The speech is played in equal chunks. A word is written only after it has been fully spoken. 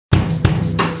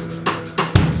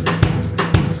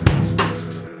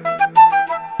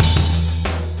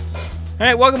All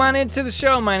right, welcome on into the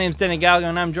show. My name's Denny Gallagher,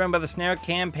 and I'm joined by the Snare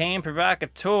Campaign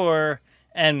Provocateur.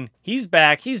 And he's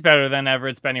back. He's better than ever.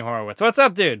 It's Benny Horowitz. What's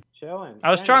up, dude? Chilling.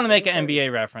 I was trying to make an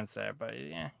NBA reference there, but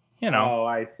yeah, you know. Oh,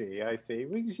 I see.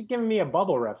 You should give me a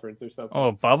bubble reference or something. Oh,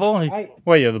 a bubble?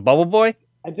 What, you're the bubble boy?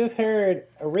 I just heard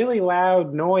a really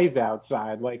loud noise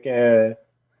outside, like a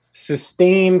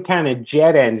sustained kind of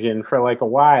jet engine for like a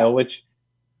while, which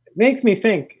makes me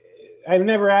think, I've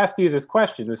never asked you this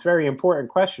question. This very important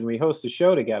question. We host a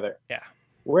show together. Yeah.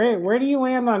 Where do you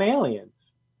land on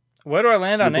aliens? Where do I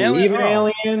land on aliens? Do you believe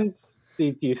in aliens?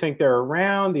 Do you think they're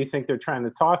around? Do you think they're trying to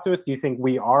talk to us? Do you think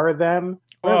we are them?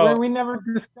 We never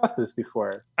discussed this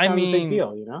before. It's kind of a big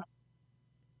deal, you know?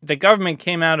 The government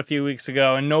came out a few weeks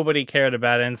ago and nobody cared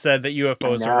about it and said that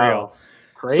UFOs are real.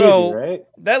 Crazy, so, right?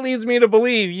 That leads me to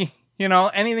believe,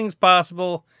 anything's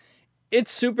possible. It's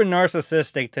super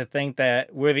narcissistic to think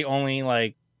that we're the only,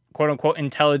 like, quote-unquote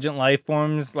intelligent life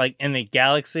forms, like, in the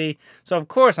galaxy. So, of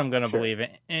course, I'm going to believe in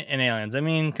aliens. I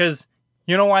mean, because,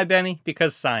 you know why, Benny?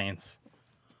 Because science.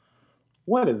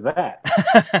 What is that?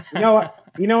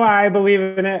 You know why I believe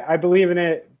in it? I believe in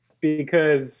it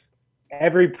because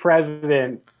every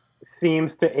president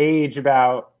seems to age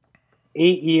about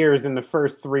 8 years in the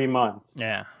first 3 months.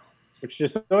 Yeah. Which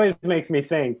just always makes me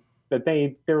think that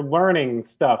they're learning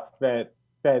stuff that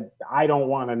I don't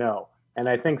want to know. And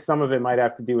I think some of it might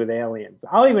have to do with aliens.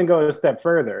 I'll even go a step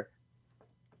further.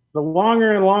 The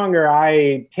longer and longer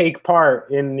I take part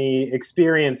in the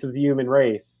experience of the human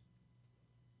race,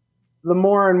 the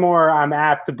more and more I'm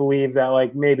apt to believe that,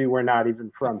 like, maybe we're not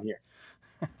even from here.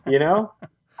 You know?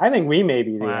 I think we may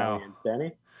be the aliens,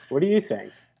 Denny. What do you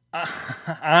think?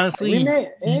 Honestly,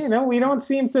 we don't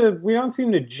seem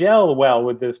to gel well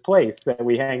with this place that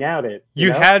we hang out at.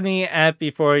 You had me at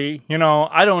before.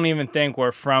 I don't even think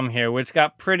we're from here, which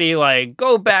got pretty like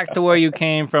go back to where you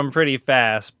came from pretty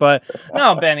fast. But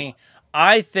no, Benny,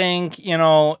 I think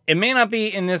it may not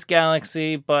be in this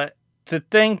galaxy, but to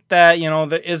think that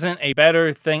there isn't a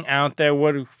better thing out there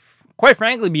would, quite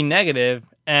frankly, be negative.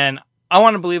 And I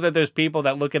want to believe that there's people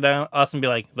that look at us and be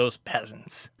like, those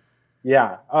peasants.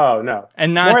 Yeah. Oh no.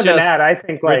 And not more just than that, I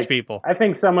think rich people. I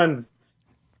think someone's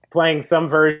playing some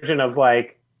version of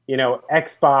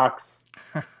Xbox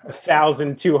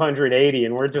 1280,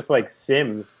 and we're just like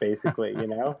Sims, basically.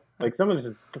 Like someone's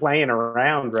just playing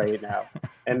around right now,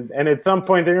 and at some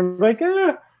point they're gonna be like,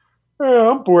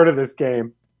 I'm bored of this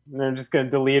game, and they're just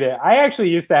gonna delete it. I actually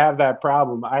used to have that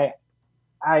problem. I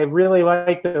really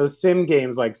like those sim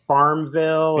games like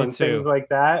Farmville and things like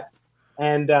that,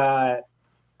 and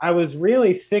I was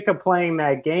really sick of playing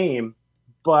that game,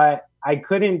 but I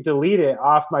couldn't delete it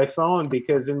off my phone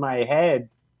because in my head,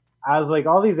 I was like,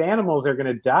 all these animals are going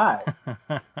to die.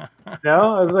 I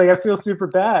was like, I feel super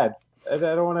bad. I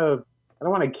don't want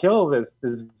to kill this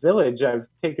village I've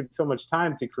taken so much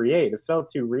time to create. It felt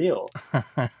too real.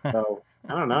 So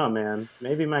I don't know, man.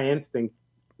 Maybe my instinct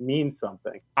means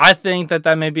something. I think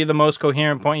that may be the most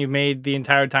coherent point you've made the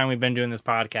entire time we've been doing this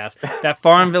podcast. That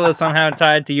Farmville is somehow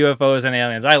tied to UFOs and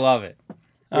aliens. I love it.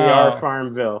 We are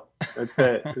Farmville. That's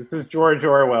it. This is George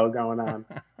Orwell going on.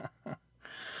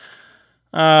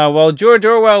 Well, George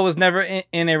Orwell was never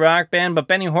in a rock band, but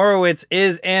Benny Horowitz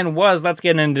is and was. Let's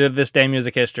get into this day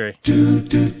music history.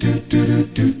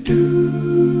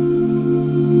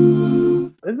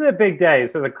 This is a big day.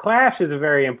 So The Clash is a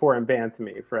very important band to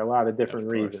me for a lot of different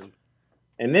reasons.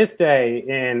 And this day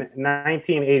in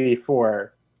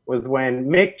 1984 was when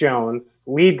Mick Jones,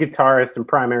 lead guitarist and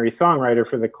primary songwriter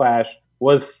for The Clash,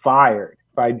 was fired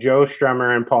by Joe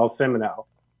Strummer and Paul Simoneau.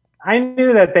 I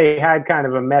knew that they had kind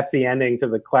of a messy ending to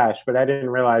The Clash, but I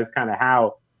didn't realize kind of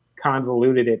how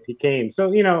convoluted it became.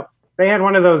 So, they had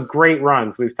one of those great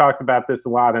runs. We've talked about this a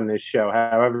lot on this show,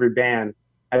 how every band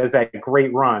has that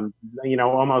great run,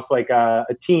 almost like a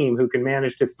team who can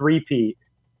manage to three-peat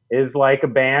is like a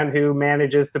band who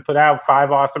manages to put out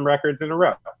 5 awesome records in a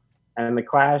row. And The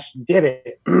Clash did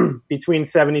it between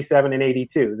 77 and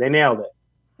 82. They nailed it.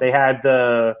 They had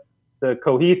the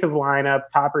cohesive lineup,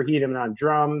 Topper Heedham on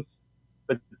drums.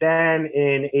 But then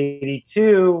in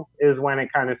 82 is when it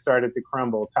kind of started to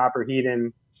crumble. Topper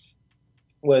Heedham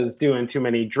was doing too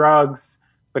many drugs.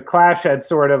 The Clash had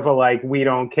sort of a we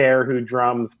don't care who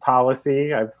drums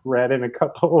policy. I've read in a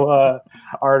couple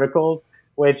articles,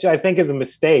 which I think is a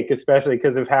mistake, especially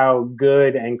because of how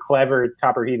good and clever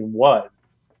Topper Heedham was.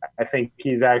 I think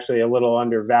he's actually a little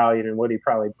undervalued in what he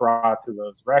probably brought to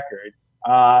those records.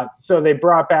 So they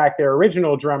brought back their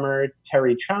original drummer,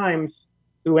 Terry Chimes,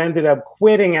 who ended up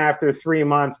quitting after 3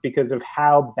 months because of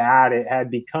how bad it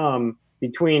had become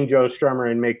between Joe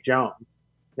Strummer and Mick Jones.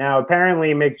 Now,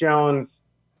 apparently Mick Jones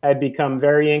had become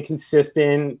very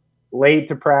inconsistent late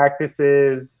to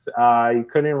practices. You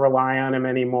couldn't rely on him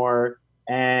anymore,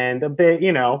 and a bit,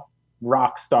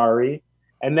 rock starry.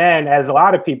 And then, as a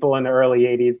lot of people in the early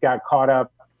 '80s got caught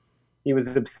up, he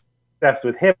was obsessed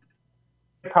with hip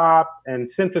hop and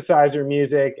synthesizer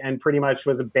music, and pretty much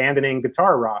was abandoning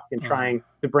guitar rock and trying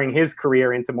to bring his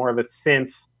career into more of a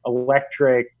synth,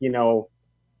 electric, oingo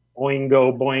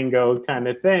boingo kind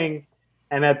of thing.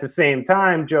 And at the same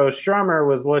time, Joe Strummer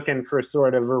was looking for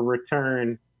sort of a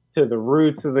return to the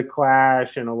roots of the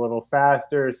Clash and a little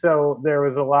faster. So there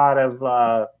was a lot of,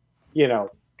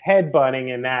 headbutting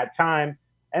in that time.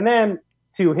 And then,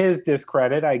 to his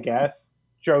discredit, I guess,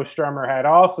 Joe Strummer had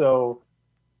also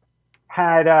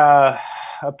had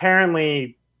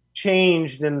apparently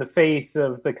changed in the face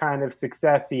of the kind of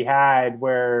success he had,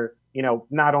 where,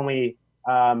 not only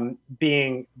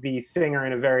being the singer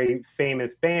in a very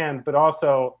famous band, but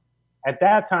also at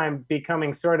that time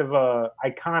becoming sort of a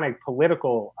iconic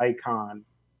political icon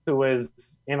who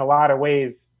was in a lot of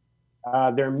ways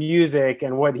their music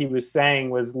and what he was saying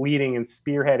was leading and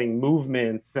spearheading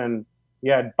movements. And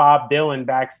you had Bob Dylan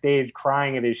backstage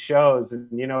crying at his shows, and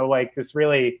this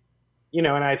really, and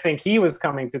I think he was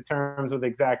coming to terms with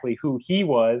exactly who he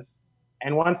was.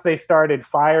 And once they started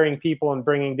firing people and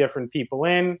bringing different people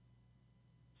in,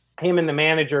 him and the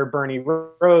manager, Bernie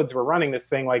Rhodes, were running this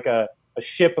thing like a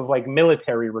ship of like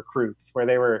military recruits, where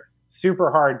they were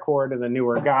super hardcore to the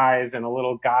newer guys and a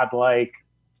little godlike.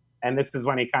 And this is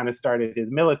when he kind of started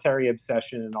his military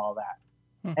obsession and all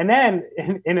that. And then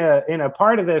in a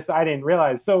part of this, I didn't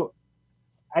realize. So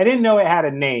I didn't know it had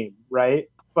a name, right?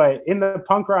 But in the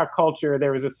punk rock culture,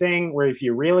 there was a thing where if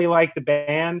you really liked the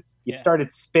band, you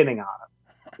started spitting on them.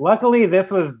 Luckily, this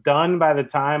was done by the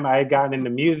time I had gotten into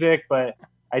music, but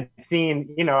I'd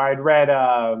seen, I'd read,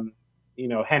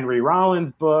 Henry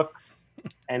Rollins books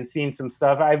and seen some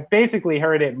stuff. I've basically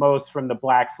heard it most from the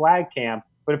Black Flag camp,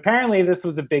 but apparently this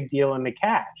was a big deal in the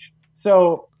Clash.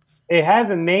 So it has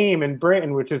a name in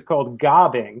Britain, which is called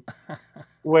gobbing,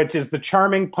 which is the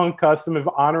charming punk custom of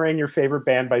honoring your favorite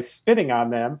band by spitting on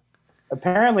them.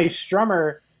 Apparently,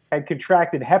 Strummer had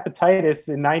contracted hepatitis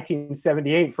in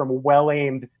 1978 from a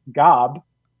well-aimed gob.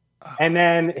 And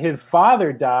then his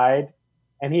father died,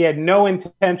 and he had no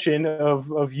intention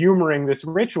of humoring this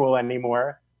ritual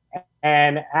anymore.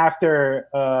 And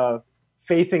after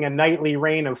facing a nightly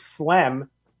rain of phlegm,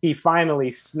 he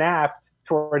finally snapped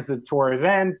towards the tour's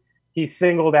end. He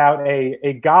singled out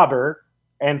a gobber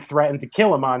and threatened to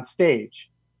kill him on stage,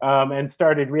 and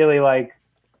started really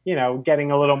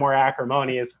getting a little more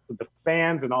acrimonious with the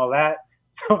fans and all that.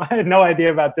 So I had no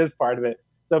idea about this part of it.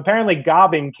 So apparently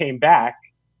gobbing came back,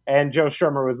 and Joe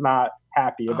Strummer was not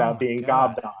happy about being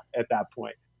gobbed on at that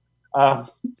point.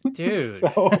 Dude.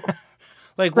 So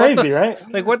like crazy, right?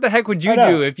 Like, what the heck would you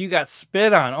do if you got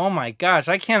spit on? Oh my gosh,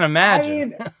 I can't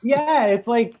imagine. It's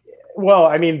like, well,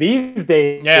 I mean, these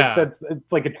days,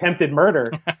 it's like attempted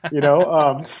murder,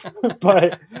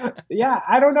 but yeah,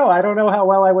 I don't know. I don't know how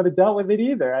well I would have dealt with it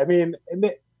either. I mean,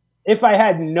 if I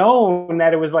had known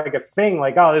that it was like a thing,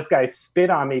 like, oh, this guy spit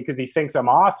on me because he thinks I'm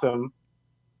awesome,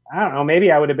 I don't know,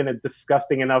 maybe I would have been a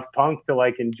disgusting enough punk to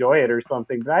like enjoy it or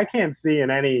something, but I can't see in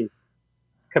any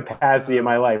capacity in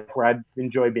my life where I'd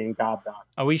enjoy being gobbed on.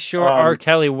 Are we sure R.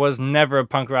 Kelly was never a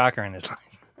punk rocker in his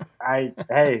life?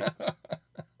 Hey,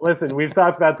 listen, we've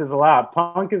talked about this a lot.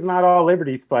 Punk is not all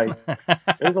Liberty spikes.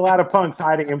 There's a lot of punks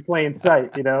hiding in plain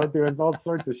sight, doing all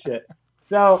sorts of shit.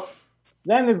 So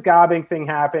then this gobbing thing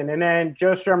happened, and then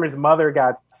Joe Strummer's mother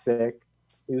got sick.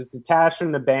 He was detached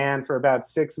from the band for about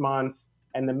 6 months,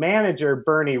 and the manager,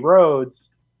 Bernie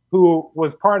Rhodes, who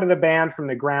was part of the band from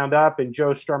the ground up, and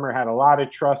Joe Strummer had a lot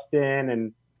of trust in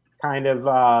and kind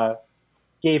of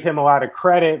gave him a lot of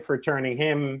credit for turning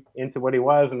him into what he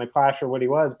was and the Clash or what he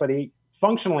was, but he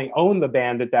functionally owned the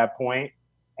band at that point,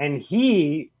 and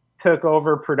he took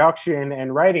over production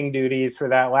and writing duties for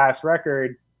that last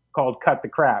record called Cut the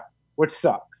Crap, which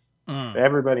sucks.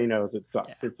 Everybody knows it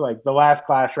sucks. It's like the last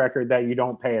Clash record that you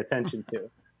don't pay attention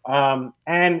to.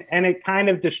 And it kind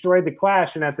of destroyed the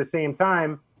Clash, and at the same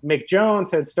time, Mick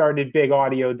Jones had started Big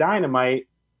Audio Dynamite,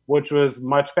 which was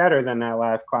much better than that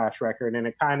last Clash record, and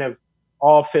it kind of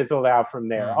all fizzled out from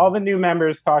there. All the new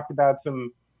members talked about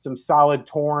some solid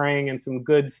touring and some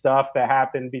good stuff that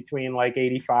happened between like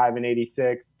 85 and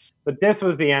 86, but this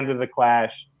was the end of the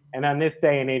Clash, and on this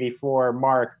day in 84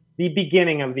 marked the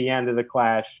beginning of the end of the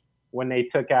Clash when they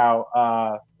took out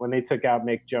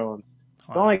Mick Jones.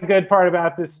 Wow. The only good part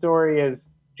about this story is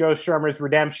Joe Strummer's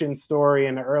redemption story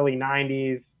in the early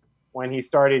 90s when he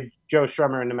started Joe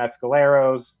Strummer and the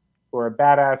Mescaleros, who are a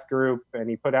badass group, and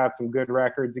he put out some good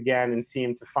records again and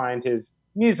seemed to find his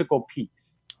musical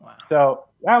peaks. Wow. So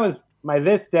that was my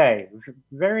this day,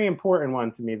 very important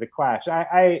one to me, the Clash.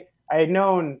 I had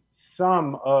known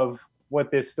some of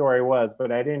what this story was,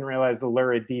 but I didn't realize the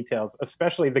lurid details,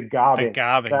 especially the The gobbing.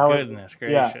 gobbing, goodness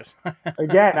Yeah. gracious.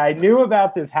 Again, I knew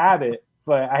about this habit,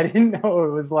 but I didn't know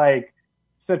it was like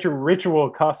such a ritual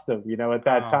custom, at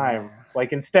that Oh, time. man.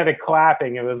 Like instead of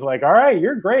clapping, it was like, all right,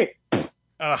 you're great.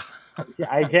 Ugh. Yeah,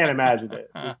 I can't imagine it.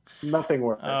 It's nothing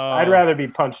worse. I'd Oh. rather be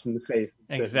punched in the face. Than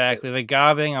bit in the Exactly. The face.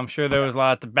 gobbing, I'm sure there was a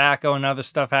lot of tobacco and other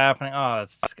stuff happening. Oh,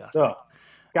 that's disgusting. Ugh,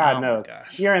 God Oh my knows.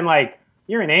 gosh.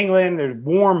 You're in England. There's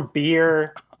warm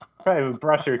beer. Probably would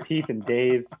brush your teeth in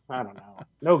days. I don't know.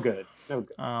 No good. No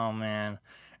good. Oh man.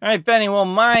 All right, Benny. Well,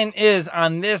 mine is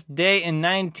on this day in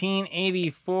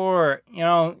 1984.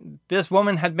 This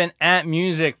woman had been at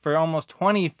music for almost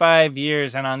 25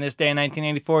 years, and on this day in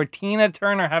 1984, Tina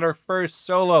Turner had her first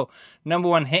solo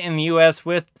 #1 hit in the U.S.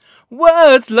 with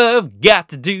 "What's Love Got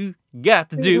to Do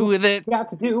with It." Got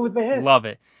to do with it. Love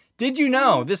it. Did you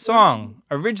know this song,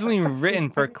 originally written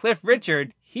for Cliff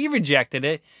Richard, he rejected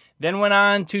it, then went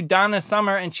on to Donna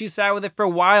Summer, and she sat with it for a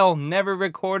while, never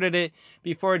recorded it,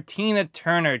 before Tina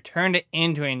Turner turned it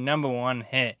into a #1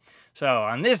 hit. So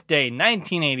on this day,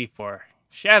 1984,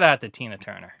 shout out to Tina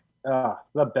Turner.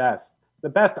 The best. The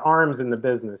best arms in the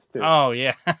business, too. Oh,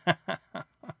 yeah.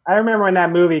 I remember when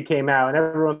that movie came out, and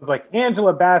everyone was like,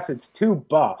 Angela Bassett's too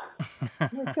buff.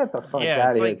 Like, get the fuck Yeah,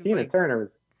 out it's of here. like- Tina Turner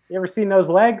was... You ever seen those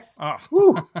legs? Oh.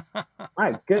 Woo!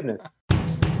 My goodness.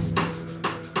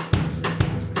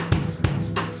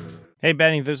 Hey,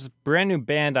 Benny, there's a brand new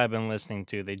band I've been listening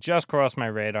to. They just crossed my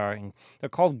radar, and they're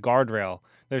called Guardrail.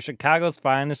 They're Chicago's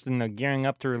finest, and they're gearing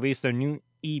up to release their new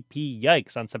EP,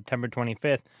 Yikes, on September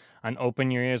 25th on Open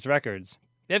Your Ears Records.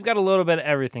 They've got a little bit of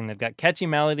everything. They've got catchy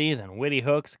melodies and witty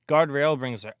hooks. Guardrail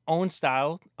brings their own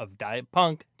style of diet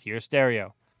punk to your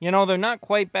stereo. They're not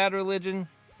quite Bad Religion,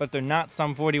 but they're not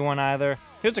Sum 41 either.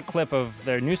 Here's a clip of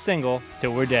their new single,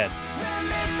 Till We're Dead.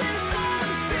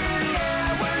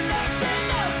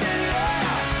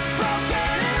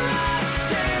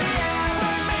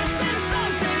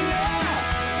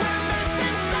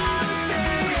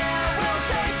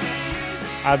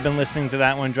 I've been listening to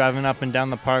that one driving up and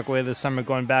down the parkway this summer,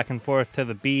 going back and forth to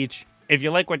the beach. If you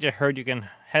like what you heard, you can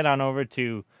head on over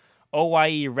to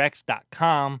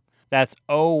oyerex.com. That's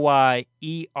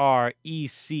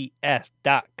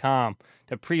OYERECS.com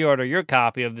to pre-order your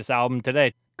copy of this album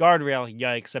today. Guardrail,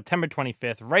 Yikes, September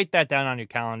 25th. Write that down on your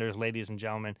calendars, ladies and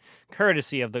gentlemen.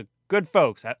 Courtesy of the good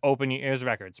folks at Open Your Ears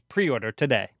Records. Pre-order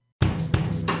today.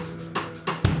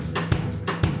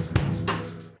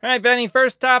 All right, Benny,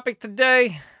 first topic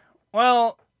today.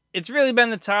 Well, it's really been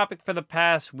the topic for the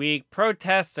past week.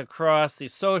 Protests across the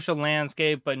social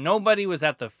landscape, but nobody was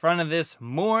at the front of this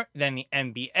more than the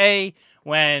NBA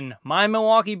when my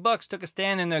Milwaukee Bucks took a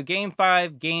stand in their Game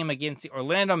 5 game against the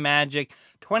Orlando Magic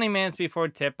 20 minutes before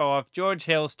tip-off. George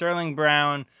Hill, Sterling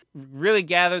Brown really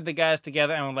gathered the guys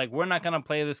together and were like, we're not going to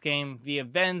play this game. The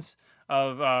events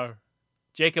of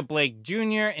Jacob Blake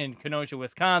Jr. in Kenosha,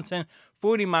 Wisconsin,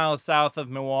 40 miles south of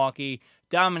Milwaukee,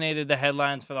 dominated the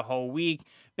headlines for the whole week.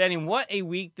 Benny, what a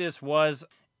week this was.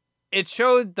 It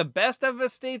showed the best of a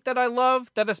state that I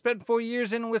love, that I spent 4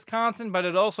 years in Wisconsin, but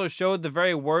it also showed the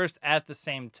very worst at the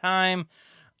same time.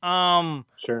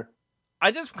 Sure. I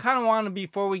just kind of want to,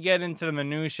 before we get into the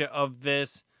minutia of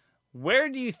this, where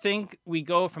do you think we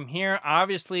go from here?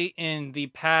 Obviously, in the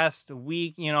past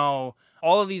week, all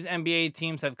of these NBA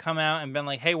teams have come out and been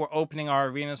like, hey, we're opening our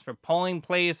arenas for polling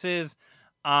places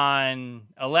on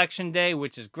Election Day,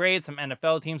 which is great. Some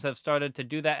NFL teams have started to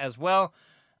do that as well.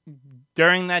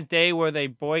 During that day where they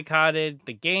boycotted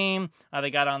the game, they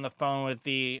got on the phone with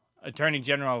the Attorney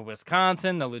General of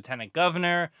Wisconsin, the Lieutenant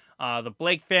Governor, the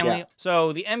Blake family. Yeah.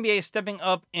 So the NBA is stepping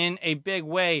up in a big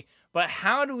way. But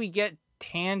how do we get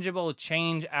tangible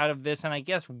change out of this? And I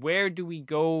guess, where do we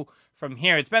go from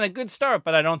here? It's been a good start,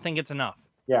 but I don't think it's enough.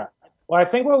 Yeah. Well, I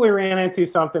think what we ran into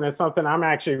is something I'm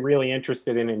actually really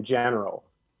interested in general,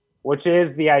 which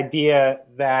is the idea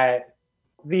that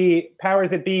the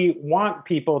powers that be want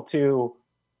people to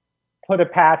put a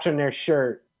patch on their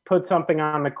shirt, put something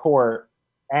on the court,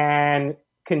 and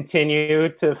continue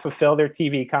to fulfill their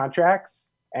TV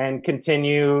contracts and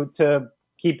continue to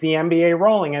keep the NBA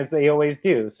rolling as they always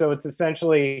do. So it's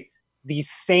essentially the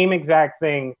same exact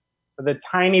thing with a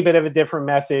tiny bit of a different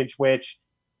message, which,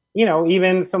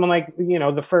 even someone like,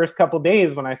 the first couple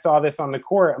days when I saw this on the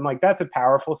court, I'm like, that's a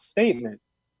powerful statement.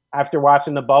 After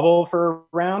watching the bubble for a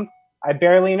round, I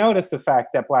barely noticed the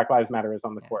fact that Black Lives Matter is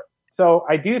on the court. So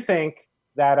I do think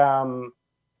that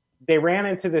they ran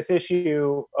into this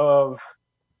issue of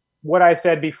what I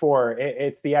said before.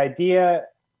 It's the idea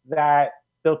that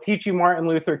They'll teach you Martin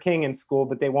Luther King in school,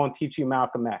 but they won't teach you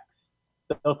Malcolm X.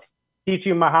 They'll teach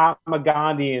you Mahatma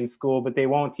Gandhi in school, but they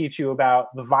won't teach you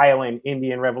about the violent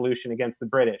Indian Revolution against the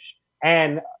British.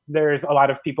 And there's a lot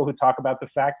of people who talk about the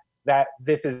fact that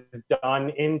this is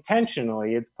done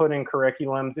intentionally. It's put in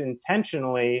curriculums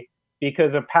intentionally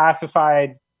because of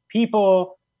pacified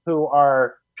people who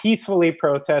are peacefully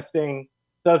protesting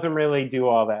doesn't really do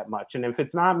all that much. And if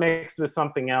it's not mixed with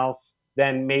something else,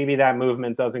 then maybe that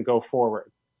movement doesn't go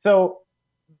forward. So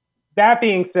that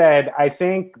being said, I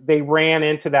think they ran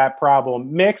into that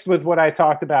problem mixed with what I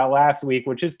talked about last week,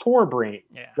 which is tour brain.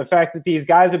 Yeah. The fact that these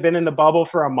guys have been in the bubble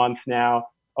for a month now,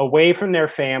 away from their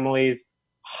families,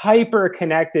 hyper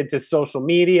connected to social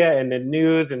media and the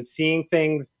news and seeing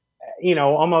things,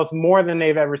 almost more than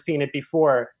they've ever seen it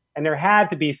before. And there had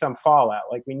to be some fallout.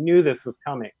 Like, we knew this was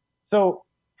coming. So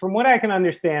from what I can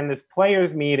understand, this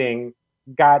players meeting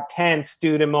got tense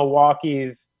due to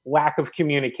Milwaukee's lack of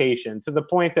communication, to the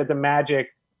point that the Magic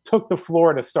took the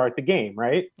floor to start the game,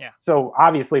 right? Yeah. So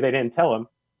obviously they didn't tell him.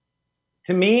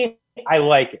 To me, I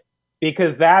like it,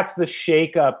 because that's the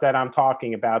shakeup that I'm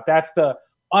talking about. That's the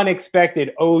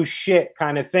unexpected, oh shit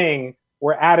kind of thing,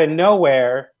 where out of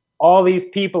nowhere, all these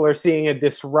people are seeing a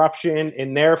disruption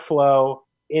in their flow,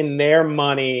 in their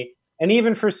money. And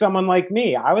even for someone like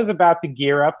me, I was about to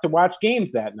gear up to watch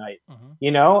games that night.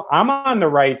 Mm-hmm. I'm on the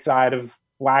right side of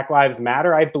Black Lives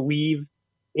Matter. I believe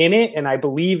in it and I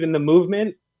believe in the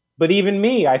movement. But even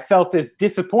me, I felt this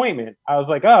disappointment. I was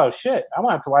like, oh shit, I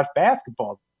wanted to watch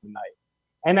basketball tonight.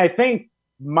 And I think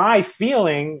my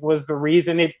feeling was the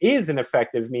reason it is an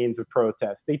effective means of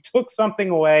protest. They took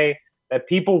something away that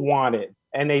people wanted,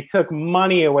 and they took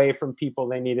money away from people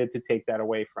they needed to take that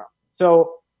away from.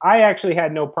 So I actually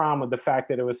had no problem with the fact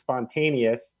that it was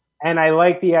spontaneous. And I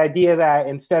like the idea that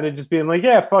instead of just being like,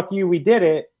 yeah, fuck you, we did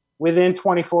it, within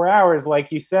 24 hours,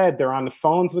 like you said, they're on the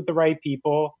phones with the right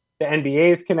people, the NBA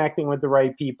is connecting with the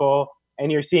right people,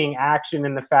 and you're seeing action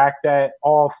in the fact that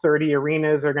all 30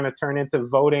 arenas are going to turn into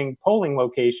voting polling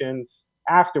locations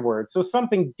afterwards. So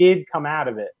something did come out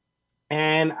of it.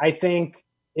 And I think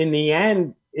in the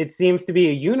end, it seems to be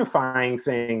a unifying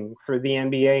thing for the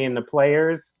NBA and the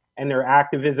players and their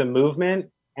activism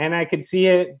movement. And I could see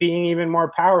it being even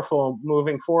more powerful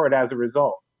moving forward as a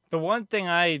result. The one thing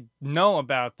I know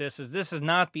about this is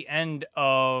not the end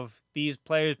of these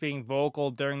players being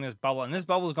vocal during this bubble. And this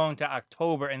bubble is going to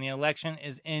October, and the election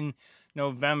is in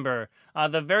November.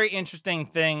 The very interesting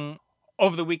thing,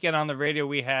 over the weekend on the radio,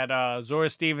 we had Zora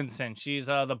Stevenson. She's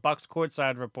the Bucks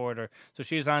courtside reporter. So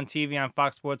she's on TV on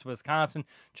Fox Sports Wisconsin,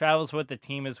 travels with the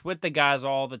team, is with the guys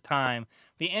all the time.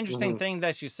 The interesting thing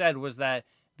that she said was that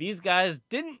these guys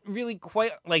didn't really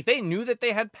quite, they knew that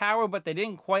they had power, but they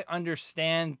didn't quite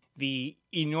understand the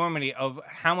enormity of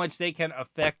how much they can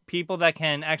affect people that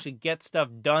can actually get stuff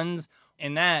done.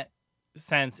 In that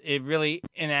sense, it really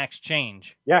enacts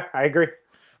change. Yeah, I agree.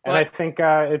 And I think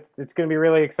it's going to be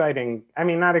really exciting. I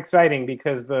mean, not exciting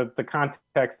because the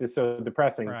context is so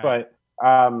depressing, right. But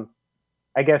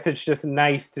I guess it's just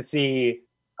nice to see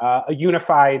a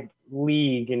unified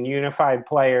league and unified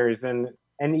players. And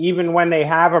even when they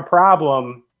have a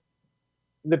problem,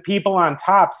 the people on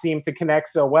top seem to connect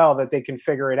so well that they can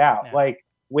figure it out. Yeah. Like,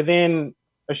 within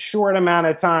a short amount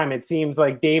of time, it seems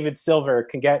like David Silver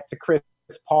can get to Chris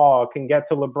Paul, can get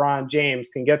to LeBron James,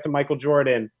 can get to Michael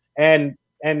Jordan, and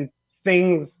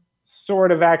things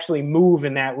sort of actually move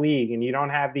in that league, and you don't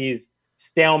have these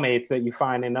stalemates that you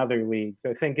find in other leagues.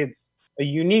 I think it's a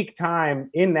unique time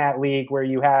in that league where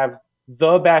you have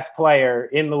the best player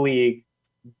in the league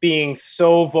being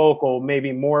so vocal,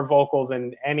 maybe more vocal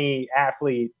than any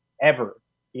athlete ever,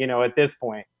 at this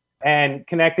point. And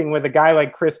connecting with a guy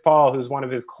like Chris Paul, who's one of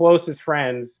his closest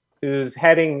friends, who's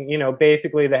heading,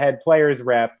 basically the head players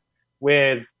rep,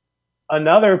 with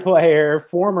another player,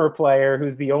 former player,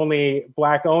 who's the only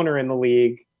Black owner in the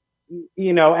league,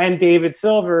 and David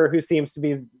Silver, who seems to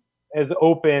be as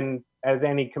open as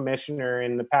any commissioner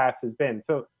in the past has been.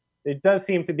 So it does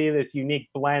seem to be this unique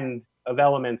blend of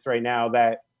elements right now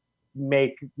that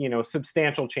make,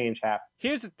 substantial change happen.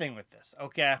 Here's the thing with this,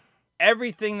 okay?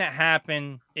 Everything that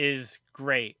happened is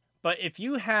great. But if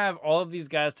you have all of these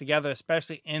guys together,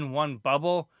 especially in one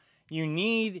bubble, you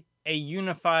need a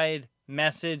unified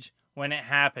message when it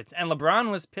happens. And LeBron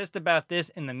was pissed about this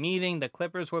in the meeting. The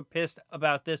Clippers were pissed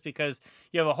about this because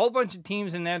you have a whole bunch of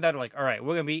teams in there that are like, all right,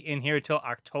 we're going to be in here till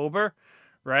October,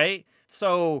 right?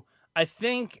 So I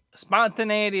think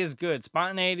spontaneity is good.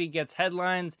 Spontaneity gets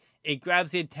headlines. It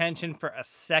grabs the attention for a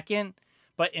second.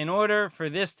 But in order for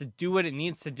this to do what it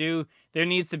needs to do, there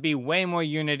needs to be way more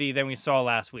unity than we saw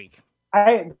last week.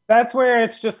 That's where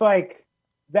it's just like,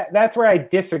 that's where I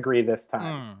disagree this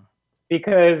time.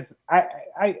 Because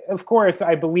I of course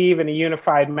I believe in a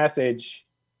unified message,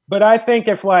 but I think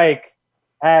if like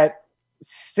at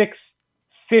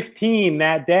 6:15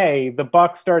 that day the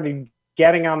Bucks started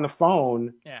getting on the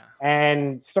phone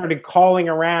and started calling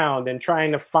around and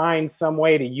trying to find some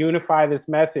way to unify this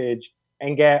message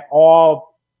and get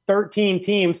all 13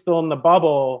 teams still in the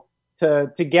bubble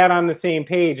to get on the same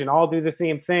page and all do the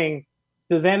same thing,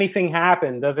 does anything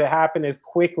happen? Does it happen as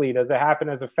quickly? Does it happen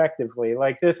as effectively?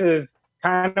 Like, this is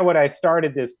kind of what I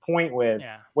started this point with,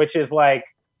 which is like,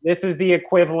 this is the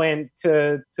equivalent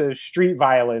to street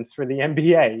violence for the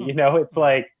NBA. You know, it's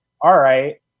like, all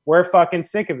right, we're fucking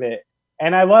sick of it.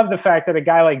 And I love the fact that a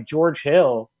guy like George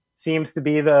Hill seems to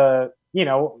be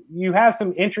you have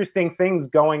some interesting things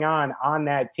going on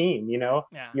that team. You know,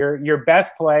 your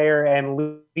best player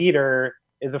and leader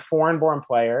is a foreign-born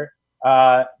player.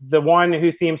 The one who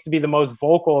seems to be the most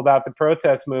vocal about the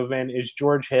protest movement is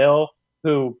George Hill,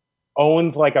 who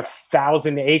owns like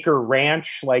 1,000-acre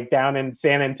ranch like down in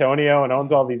San Antonio and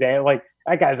owns all these, like,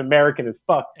 that guy's American as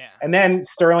fuck. And then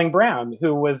Sterling Brown,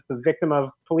 who was the victim of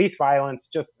police violence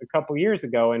just a couple years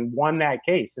ago and won that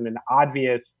case in an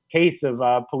obvious case of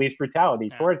police brutality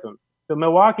towards him. So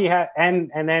Milwaukee and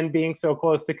then being so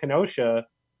close to Kenosha,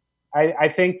 I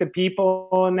think the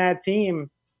people in that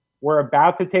team were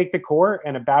about to take the court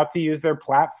and about to use their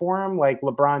platform like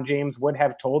LeBron James would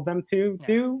have told them to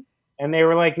do. And they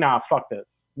were like, nah, fuck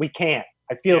this. We can't.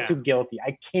 I feel too guilty.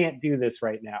 I can't do this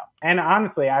right now. And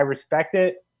honestly, I respect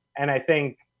it. And I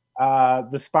think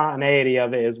the spontaneity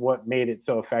of it is what made it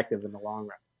so effective in the long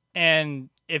run. And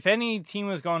if any team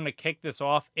was going to kick this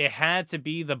off, it had to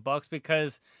be the Bucks,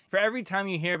 because for every time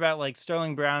you hear about like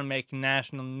Sterling Brown making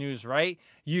national news, right,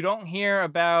 you don't hear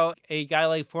about a guy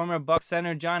like former Bucks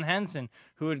center John Henson,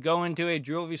 who would go into a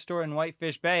jewelry store in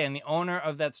Whitefish Bay and the owner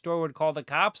of that store would call the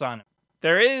cops on him.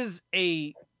 There is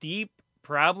a deep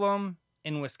problem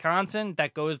in Wisconsin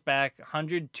that goes back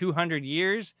 100, 200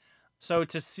 years. So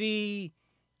to see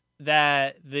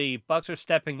that the Bucks are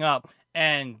stepping up.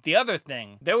 And the other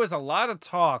thing, there was a lot of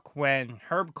talk when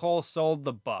Herb Cole sold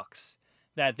the Bucks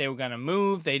that they were going to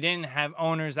move. They didn't have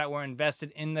owners that were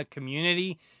invested in the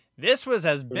community. This was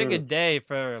as big a day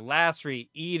for Lasry,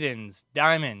 Edens,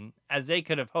 Diamond as they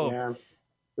could have hoped. Yeah.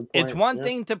 It's one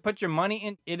thing to put your money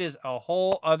in. It is a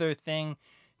whole other thing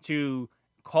to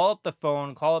call up the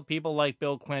phone, call up people like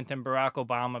Bill Clinton, Barack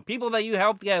Obama, people that you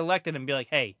helped get elected, and be like,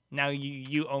 hey, now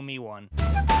you owe me one.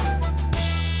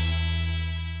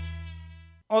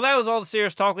 Well, that was all the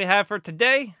serious talk we had for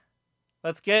today.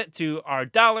 Let's get to our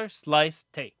dollar slice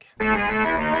take.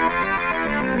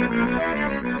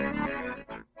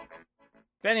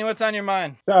 Benny, what's on your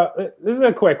mind? So this is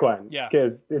a quick one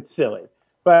because it's silly.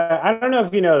 But I don't know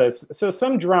if you know this. So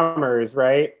some drummers,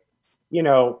 right, you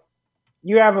know,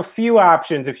 you have a few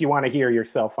options if you want to hear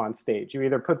yourself on stage. You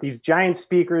either put these giant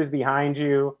speakers behind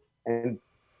you and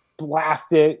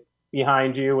blast it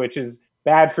behind you, which is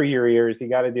bad for your ears. You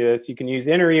got to do this. You can use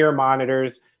inner ear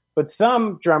monitors. But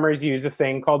some drummers use a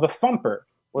thing called the thumper,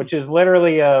 which is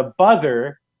literally a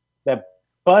buzzer that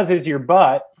buzzes your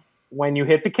butt when you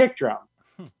hit the kick drum.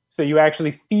 So you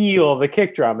actually feel the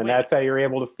kick drum, and that's how you're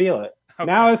able to feel it. Okay.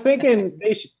 Now I was thinking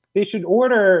they should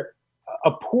order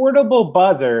a portable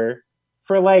buzzer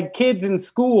for like kids in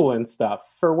school and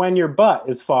stuff for when your butt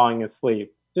is falling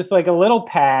asleep. Just like a little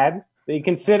pad that you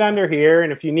can sit under here,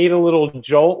 and if you need a little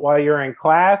jolt while you're in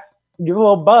class, give a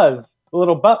little buzz, a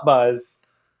little butt buzz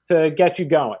to get you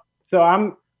going. So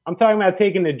I'm talking about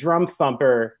taking the drum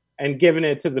thumper and giving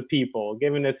it to the people,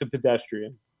 giving it to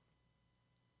pedestrians.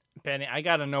 Benny, I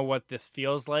gotta know what this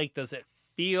feels like. Does it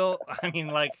feel? I mean,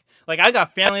 like I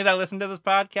got family that listen to this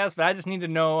podcast, but I just need to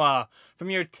know from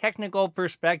your technical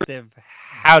perspective,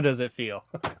 how does it feel?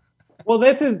 Well,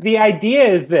 the idea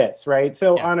is this, right?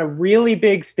 So on a really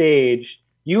big stage,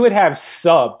 you would have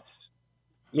subs,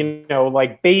 you know,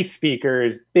 like bass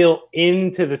speakers built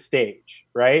into the stage,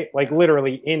 right? Like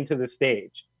literally into the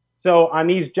stage. So on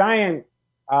these giant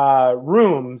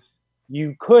rooms,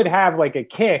 you could have like a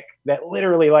kick that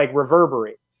literally like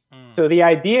reverberates. So the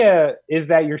idea is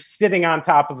that you're sitting on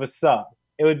top of a sub.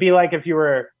 It would be like if you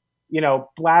were, you know,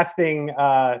 blasting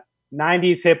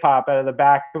 90s hip hop out of the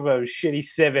back of a shitty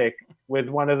Civic with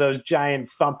one of those giant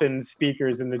thumping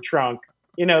speakers in the trunk.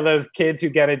 You know, those kids who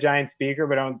get a giant speaker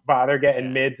but don't bother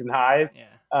getting mids and highs.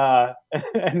 Yeah.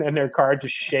 And then their car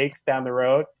just shakes down the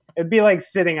road. It'd be like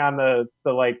sitting on the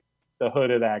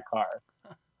hood of that car.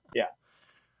 Yeah.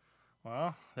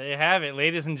 Well, there you have it,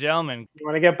 ladies and gentlemen. You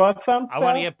want to get butt thumped? I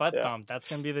want to get butt thumped. That's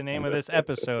going to be the name of this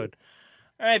episode.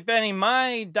 All right, Benny,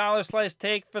 my dollar slice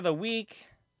take for the week.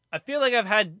 I feel like I've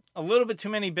had a little bit too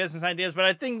many business ideas, but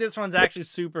I think this one's actually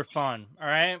super fun. All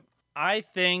right. I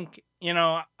think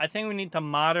we need to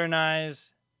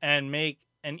modernize and make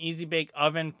an easy bake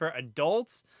oven for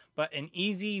adults, but an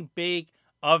easy bake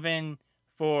oven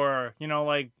for,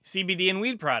 like CBD and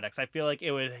weed products. I feel like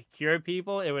it would cure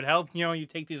people. It would help, you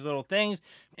take these little things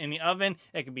in the oven.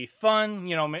 It could be fun.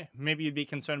 Maybe you'd be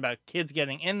concerned about kids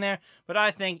getting in there, but I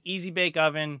think easy bake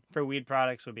oven for weed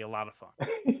products would be a lot of fun.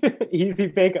 Easy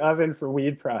bake oven for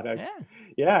weed products.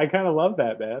 Yeah, I kind of love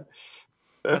that, man.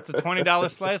 That's a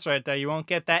 $20 slice right there. You won't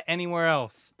get that anywhere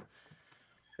else.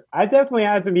 I definitely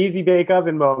had some easy bake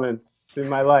oven moments in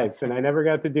my life, and I never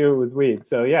got to do it with weed.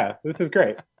 So yeah, this is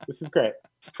great. This is great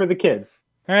for the kids.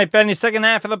 All right, Benny, second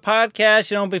half of the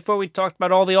podcast, before we talked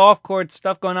about all the off-court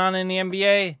stuff going on in the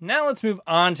NBA, now let's move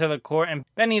on to the court. And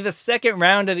Benny, the second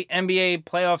round of the NBA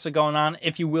playoffs are going on,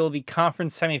 if you will, the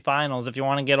conference semifinals, if you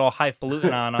want to get all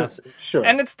highfalutin on us. Sure.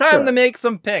 And it's time to make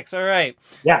some picks. All right.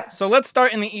 Yes. So let's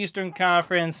start in the Eastern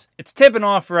Conference. It's tipping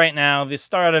off right now, the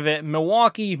start of it.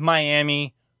 Milwaukee,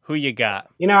 Miami. Who you got?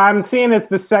 I'm seeing it's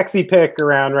the sexy pick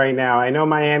around right now. I know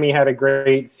Miami had a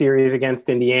great series against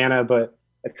Indiana, but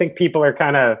I think people are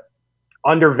kind of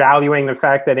undervaluing the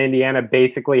fact that Indiana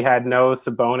basically had no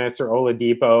Sabonis or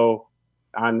Oladipo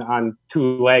on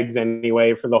two legs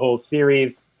anyway for the whole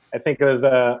series. I think it was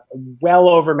a well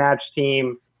overmatched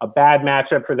team, a bad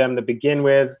matchup for them to begin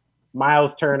with.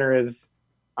 Miles Turner is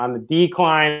on the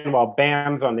decline while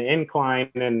Bam's on the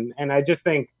incline, and I just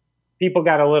think people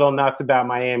got a little nuts about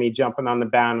Miami jumping on the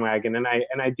bandwagon. And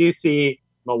I do see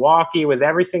Milwaukee with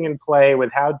everything in play,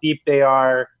 with how deep they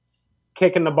are,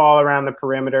 kicking the ball around the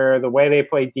perimeter, the way they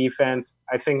play defense.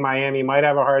 I think Miami might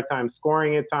have a hard time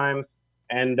scoring at times.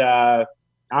 And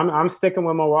I'm sticking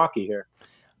with Milwaukee here.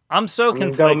 I'm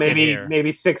conflicted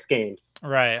maybe 6 games.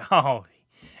 Right. Oh,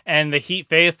 and the Heat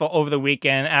faithful over the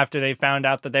weekend, after they found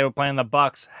out that they were playing the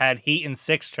Bucks, had Heat in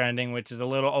 6 trending, which is a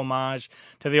little homage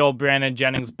to the old Brandon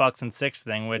Jennings Bucks in 6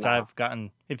 thing, which I've gotten.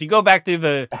 If you go back through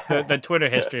the Twitter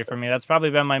history for me, that's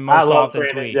probably been my most often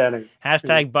tweet.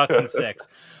 Hashtag Bucks in 6.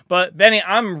 But Benny,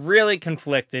 I'm really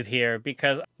conflicted here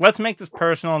because let's make this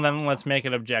personal and then let's make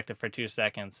it objective for 2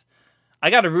 seconds. I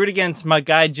got to root against my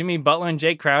guy Jimmy Butler and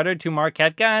Jay Crowder, 2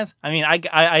 Marquette guys. I mean,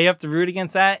 I have to root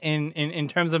against that in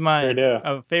terms of my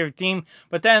favorite team.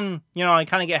 But then, I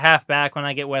kind of get half back when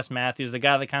I get Wes Matthews, the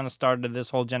guy that kind of started this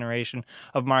whole generation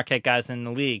of Marquette guys in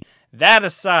the league. That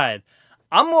aside,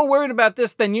 I'm more worried about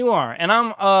this than you are. And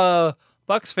I'm a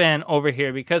Bucks fan over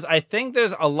here because I think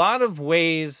there's a lot of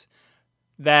ways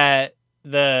that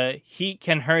the Heat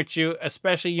can hurt you,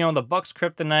 especially, the Bucks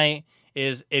kryptonite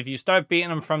is if you start beating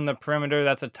them from the perimeter,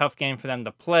 that's a tough game for them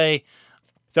to play.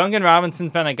 Duncan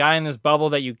Robinson's been a guy in this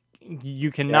bubble that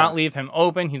you cannot leave him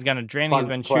open. He's going to drain. He's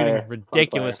been shooting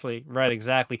ridiculously. Right,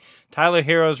 exactly. Tyler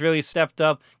Hero's really stepped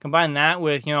up. Combine that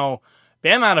with, Bam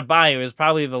Adebayo is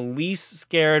probably the least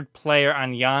scared player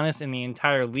on Giannis in the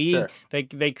entire league. Sure.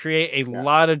 They create a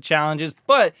lot of challenges.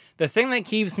 But the thing that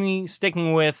keeps me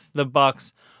sticking with the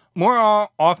Bucks more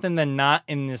often than not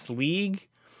in this league,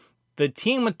 the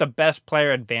team with the best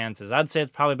player advances. I'd say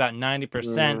it's probably about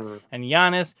 90%. And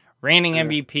Giannis, reigning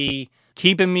MVP,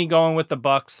 keeping me going with the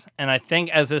Bucks. And I think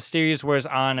as this series wears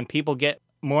on and people get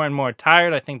more and more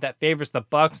tired, I think that favors the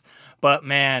Bucks. But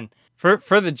man,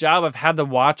 for the job I've had to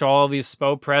watch all of these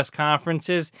Spo press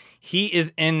conferences, he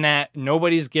is in that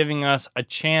nobody's giving us a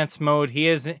chance mode.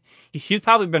 He's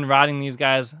probably been riding these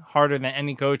guys harder than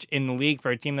any coach in the league for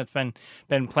a team that's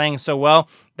been playing so well.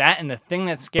 That and the thing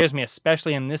that scares me,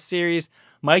 especially in this series,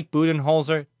 Mike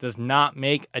Budenholzer does not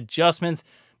make adjustments.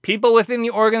 People within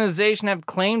the organization have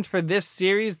claimed for this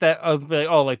series that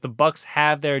the Bucks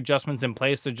have their adjustments in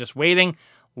place. They're just waiting.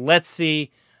 Let's see.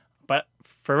 But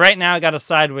for right now, I got to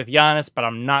side with Giannis, but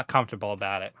I'm not comfortable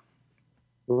about it.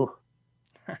 Ooh.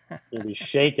 You'll be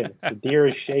shaking. The deer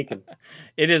is shaking.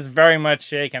 It is very much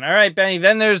shaken. All right, Benny.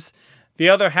 Then there's the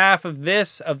other half of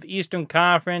the Eastern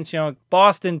Conference.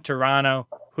 Boston, Toronto.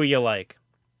 Who you like?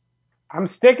 I'm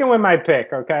sticking with my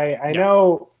pick. Okay, I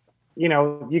know.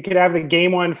 You could have the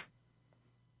game 1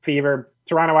 fever.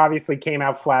 Toronto obviously came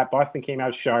out flat. Boston came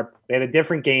out sharp. They had a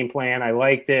different game plan. I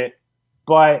liked it,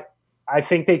 but I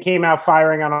think they came out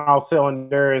firing on all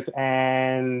cylinders,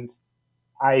 and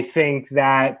I think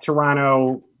that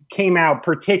Toronto came out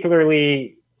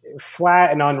particularly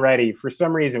flat and unready for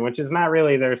some reason, which is not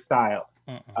really their style.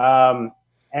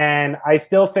 And I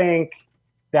still think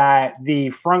that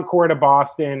the front court of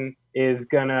Boston is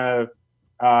going to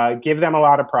give them a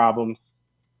lot of problems.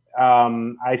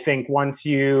 I think once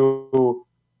you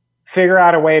figure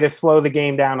out a way to slow the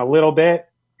game down a little bit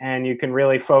and you can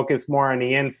really focus more on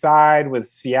the inside with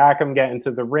Siakam getting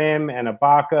to the rim and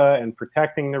Ibaka and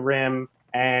protecting the rim.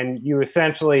 And you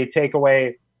essentially take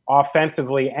away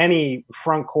offensively any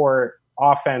front court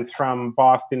offense from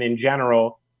Boston in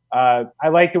general. I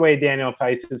like the way Daniel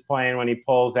Theis is playing when he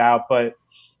pulls out, but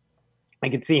I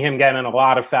could see him getting in a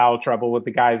lot of foul trouble with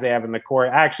the guys they have in the court.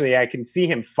 Actually, I can see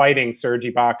him fighting Serge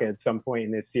Ibaka at some point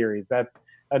in this series. That's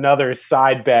another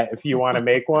side bet if you want to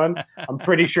make one. I'm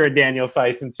pretty sure Daniel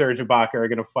Theis and Serge Ibaka are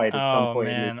going to fight at some point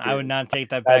in this series. I would not take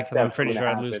that bet because I'm pretty sure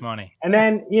I'd lose money. And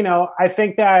then, I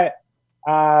think that,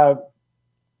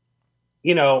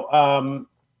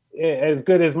 as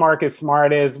good as Marcus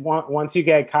Smart is, once you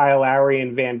get Kyle Lowry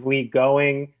and Van Vliet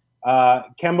going,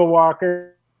 Kemba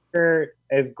Walker,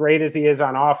 as great as he is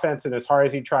on offense and as hard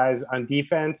as he tries on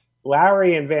defense,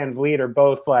 Lowry and Van Vliet are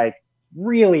both like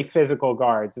really physical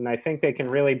guards, and I think they can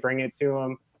really bring it to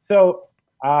him. So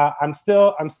I'm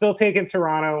still taking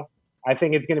Toronto. I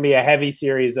think it's going to be a heavy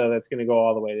series, though, that's going to go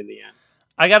all the way to the end.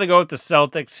 I got to go with the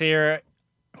Celtics here.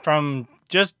 From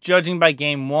just judging by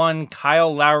game one,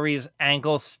 Kyle Lowry's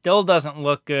ankle still doesn't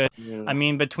look good. I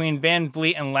mean, between Van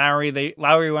Vliet and Lowry,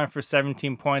 Lowry went for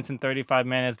 17 points in 35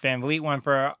 minutes. Van Vliet went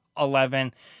for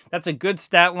 11. That's a good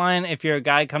stat line if you're a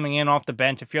guy coming in off the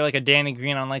bench, if you're like a Danny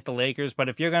Green on like the Lakers. But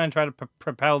if you're going to try to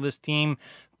propel this team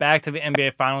back to the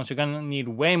NBA Finals, you're going to need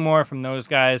way more from those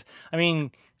guys. I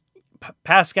mean,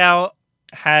 Pascal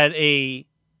had a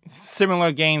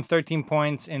similar game, 13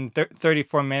 points in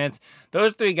 34 minutes.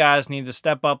 Those three guys need to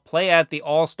step up, play at the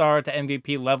all-star to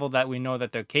MVP level that we know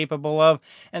that they're capable of.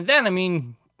 And then,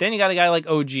 then you got a guy like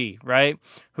OG, right?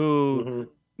 Who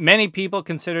many people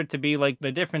consider to be like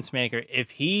the difference maker. If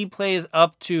he plays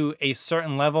up to a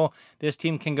certain level, this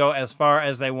team can go as far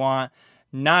as they want.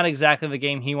 Not exactly the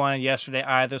game he wanted yesterday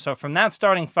either. So from that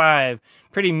starting five,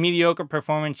 pretty mediocre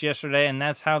performance yesterday, and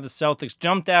that's how the Celtics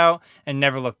jumped out and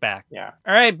never looked back. Yeah.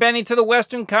 All right, Benny, to the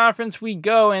Western Conference we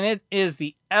go, and it is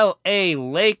the LA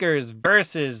Lakers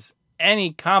versus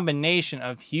any combination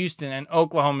of Houston and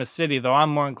Oklahoma City, though I'm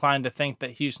more inclined to think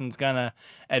that Houston's going to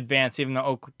advance, even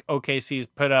though OKC's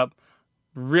put up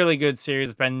really good series.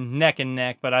 It's been neck and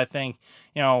neck, but I think,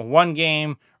 one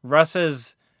game, Russ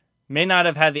may not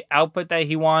have had the output that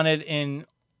he wanted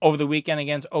over the weekend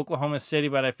against Oklahoma City,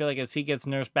 but I feel like as he gets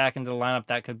nursed back into the lineup,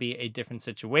 that could be a different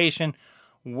situation.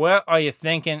 What are you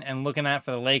thinking and looking at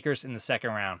for the Lakers in the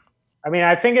second round?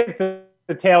 I think it's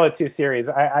the tale of two series.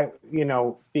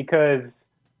 Because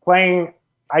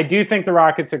I do think the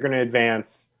Rockets are going to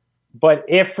advance, but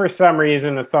if for some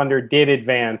reason the Thunder did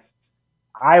advance,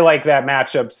 I like that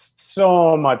matchup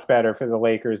so much better for the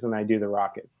Lakers than I do the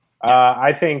Rockets.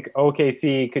 I think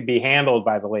OKC could be handled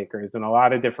by the Lakers in a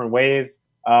lot of different ways.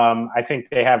 I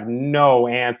think they have no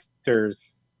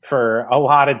answers for a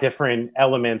lot of different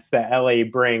elements that LA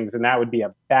brings, and that would be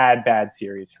a bad, bad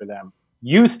series for them.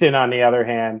 Houston, on the other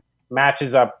hand,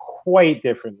 matches up quite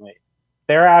differently.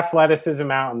 Their athleticism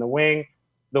out in the wing,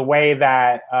 the way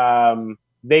that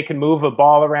they can move a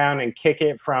ball around and kick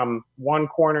it from one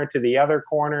corner to the other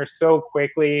corner so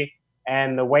quickly,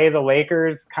 and the way the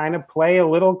Lakers kind of play a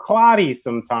little cloddy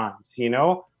sometimes,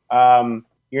 you're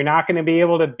not going to be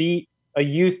able to beat a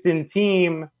Houston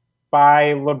team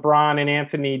by LeBron and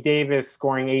Anthony Davis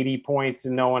scoring 80 points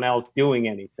and no one else doing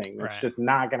anything. It's just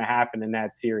not going to happen in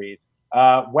that series.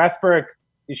 Westbrook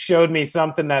showed me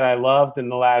something that I loved in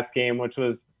the last game, which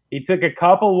was he took a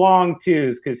couple long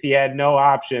twos because he had no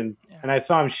options, and I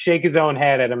saw him shake his own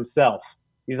head at himself.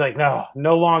 He's like, no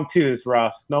long twos,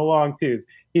 Russ, no long twos.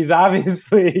 He's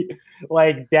obviously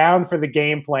like down for the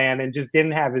game plan and just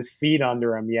didn't have his feet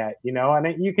under him yet,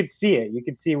 and you could see it. You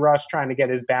could see Russ trying to get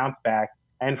his bounce back.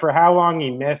 And for how long he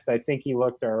missed, I think he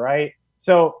looked all right.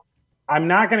 So I'm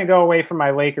not going to go away from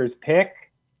my Lakers pick,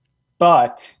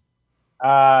 but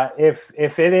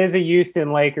if it is a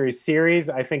Houston Lakers series,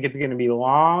 I think it's going to be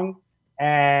long,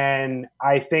 and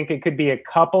I think it could be a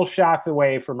couple shots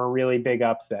away from a really big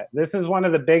upset. This is one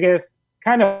of the biggest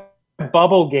kind of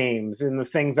bubble games in the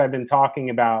things I've been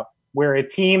talking about, where a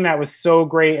team that was so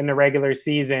great in the regular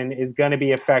season is going to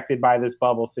be affected by this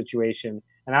bubble situation.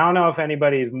 And I don't know if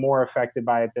anybody is more affected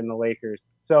by it than the Lakers.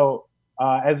 So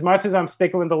as much as I'm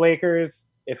sticking with the Lakers,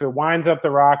 if it winds up the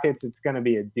Rockets, it's going to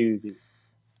be a doozy.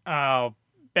 Oh,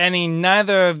 Benny,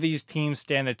 neither of these teams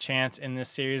stand a chance in this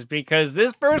series because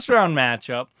this first round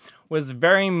matchup was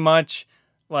very much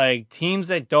like teams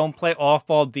that don't play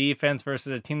off-ball defense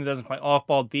versus a team that doesn't play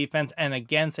off-ball defense. And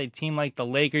against a team like the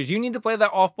Lakers, you need to play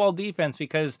that off-ball defense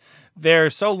because they're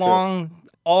so long. Sure.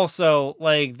 Also,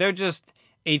 like, they're just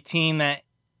a team that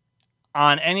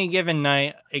on any given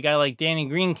night, a guy like Danny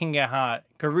Green can get hot.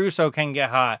 Caruso can get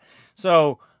hot.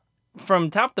 So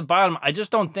from top to bottom, I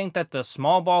just don't think that the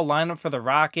small ball lineup for the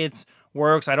Rockets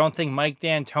works. I don't think Mike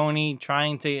D'Antoni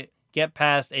trying to get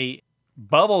past a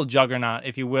bubble juggernaut,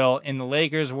 if you will, in the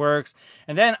Lakers works.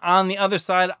 And then on the other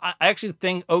side, I actually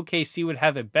think OKC would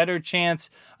have a better chance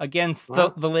against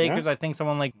the Lakers. Yeah. I think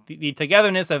someone like the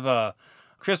togetherness of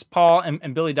Chris Paul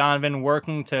and Billy Donovan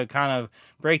working to kind of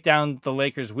break down the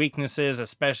Lakers' weaknesses,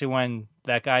 especially when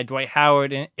that guy Dwight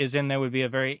Howard is in there, would be a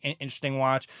very interesting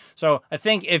watch. So I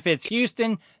think if it's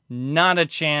Houston, not a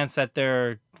chance that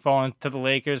they're falling to the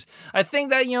Lakers. I think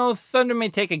that, Thunder may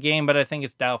take a game, but I think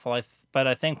it's doubtful. But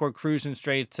I think we're cruising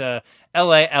straight to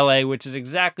LA, which is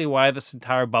exactly why this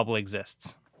entire bubble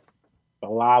exists. The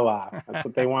La. That's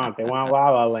what they want. They want La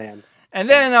La Land. And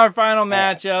then our final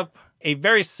matchup, a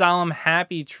very solemn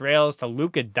happy trails to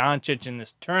Luka Doncic in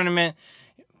this tournament.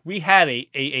 We had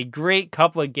a great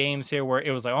couple of games here where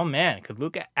it was like, oh man, could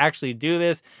Luka actually do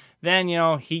this? Then,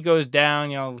 he goes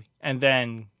down, and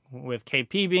then with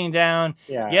KP being down,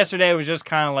 yesterday was just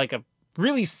kind of like a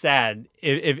really sad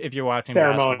if you're watching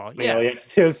basketball. Yeah,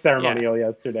 it was ceremonial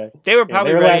yesterday. They were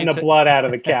probably letting the blood out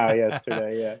of the cow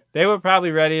yesterday. Yeah, they were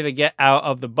probably ready to get out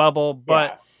of the bubble,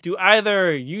 but do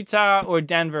either Utah or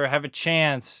Denver have a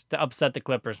chance to upset the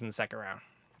Clippers in the second round?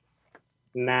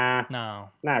 Nah, no,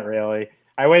 not really.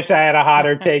 I wish I had a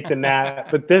hotter take than that,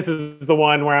 but this is the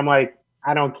one where I'm like,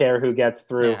 I don't care who gets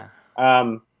through.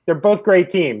 Yeah. They're both great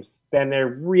teams, and they're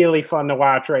really fun to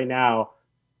watch right now.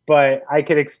 But I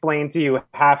could explain to you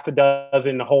half a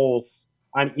dozen holes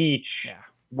on each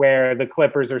where the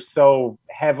Clippers are so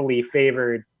heavily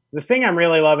favored. The thing I'm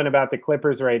really loving about the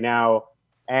Clippers right now,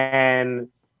 and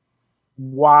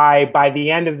why by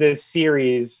the end of this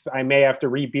series I may have to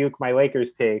rebuke my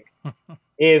Lakers take,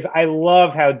 is I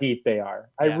love how deep they are.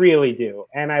 I really do.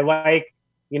 And I like,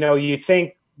 you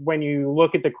think when you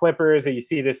look at the Clippers and you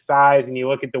see this size and you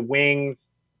look at the wings,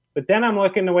 but then I'm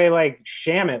looking the way like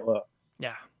Shamet looks.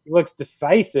 Yeah. He looks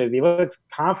decisive. He looks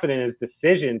confident in his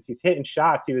decisions. He's hitting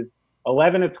shots. He was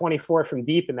 11 of 24 from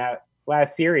deep in that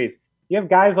last series. You have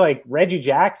guys like Reggie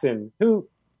Jackson, who,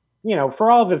 for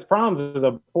all of his problems, is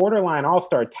a borderline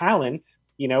all-star talent,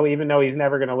 even though he's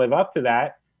never going to live up to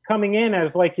that, coming in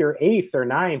as like your 8th or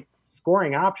 9th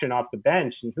scoring option off the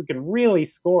bench, and who can really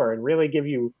score and really give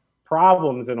you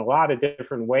problems in a lot of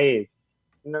different ways.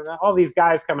 And all these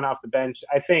guys coming off the bench,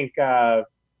 I think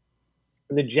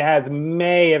the Jazz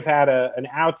may have had an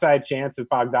outside chance if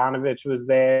Bogdanovich was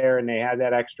there and they had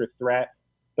that extra threat.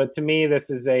 But to me, this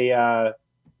is a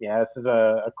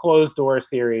closed door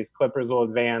series. Clippers will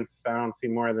advance. I don't see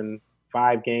more than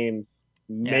 5 games,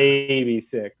 maybe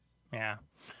 6. Yeah.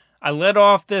 I led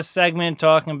off this segment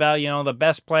talking about, the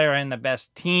best player and the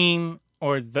best team,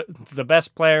 or the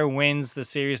best player wins the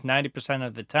series 90%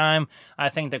 of the time. I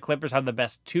think the Clippers have the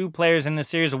best 2 players in the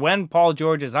series when Paul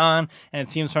George is on, and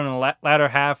it seems from the latter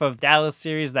half of Dallas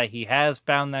series that he has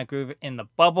found that groove in the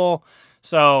bubble.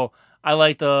 So I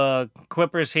like the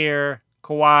Clippers here.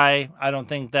 Kawhi, I don't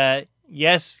think that,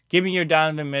 yes, give me your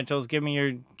Donovan Mitchells, give me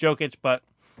your Jokic, but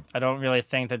I don't really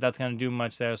think that that's going to do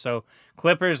much there. So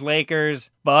Clippers,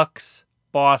 Lakers, Bucks,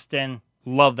 Boston,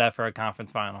 love that for a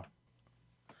conference final.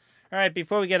 All right,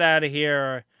 before we get out of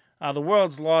here, the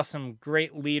world's lost some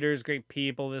great leaders, great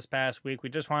people this past week. We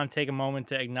just want to take a moment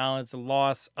to acknowledge the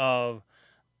loss of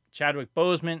Chadwick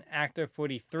Boseman, actor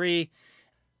 43.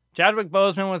 Chadwick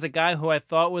Boseman was a guy who I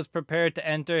thought was prepared to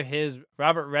enter his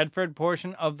Robert Redford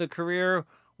portion of the career,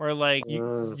 where like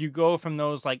you go from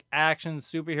those like action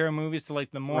superhero movies to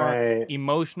like the more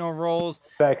emotional roles.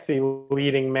 Sexy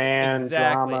leading man,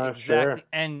 drama, sure.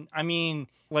 And I mean,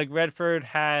 like Redford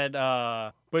had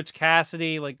Butch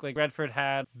Cassidy, like Redford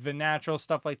had The Natural,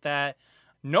 stuff like that.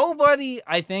 Nobody,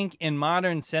 I think, in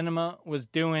modern cinema was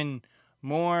doing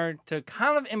more to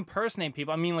kind of impersonate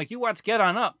people. I mean, like you watch Get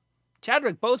On Up.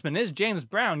 Chadwick Boseman is James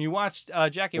Brown. You watched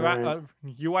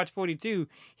you watch 42.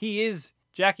 He is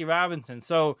Jackie Robinson.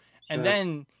 So, and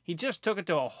then he just took it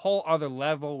to a whole other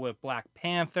level with Black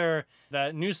Panther.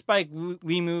 The new Spike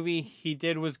Lee movie he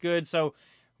did was good. So,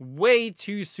 way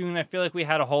too soon. I feel like we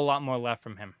had a whole lot more left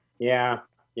from him. Yeah.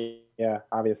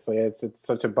 Obviously, it's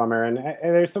such a bummer. And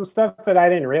there's some stuff that I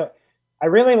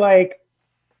really like.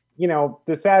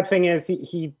 The sad thing is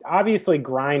he obviously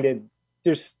grinded.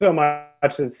 There's so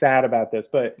much that's sad about this,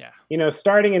 but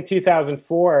starting in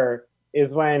 2004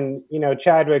 is when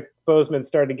Chadwick Boseman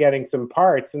started getting some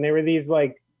parts, and they were these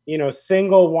like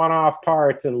single one-off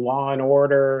parts in Law and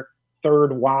Order,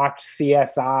 Third Watch,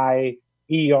 CSI,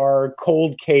 ER,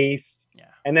 Cold Case,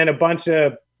 and then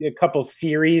a couple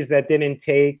series that didn't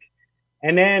take,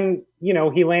 and then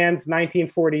he lands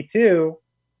 1942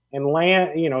 and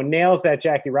nails that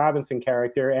Jackie Robinson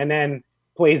character, and then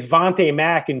plays Vontae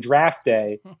Mack in Draft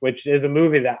Day, which is a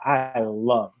movie that I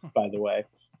love, by the way.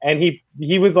 And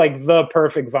he was like the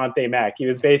perfect Vontae Mack. He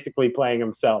was basically playing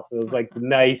himself. It was like the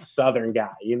nice Southern guy,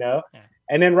 you know? Yeah.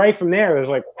 And then right from there, it was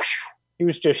like, whoosh, he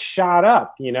was just shot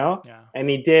up, you know? Yeah. And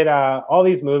he did all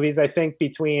these movies. I think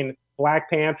between Black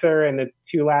Panther and the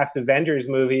two last Avengers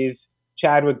movies,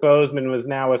 Chadwick Boseman was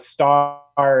now a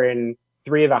star in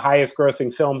 3 of the highest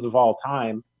grossing films of all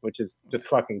time, which is just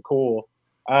fucking cool.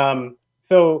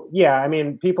 So, yeah, I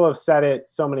mean, people have said it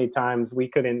so many times. We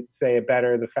couldn't say it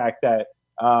better. The fact that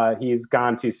he's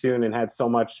gone too soon and had so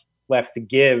much left to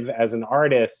give as an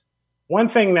artist. One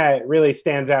thing that really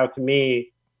stands out to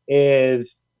me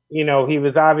is, you know, he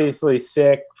was obviously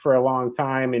sick for a long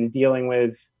time and dealing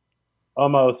with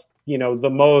almost, you know, the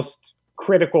most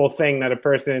critical thing that a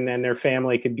person and their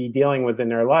family could be dealing with in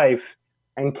their life,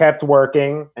 and kept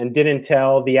working and didn't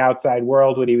tell the outside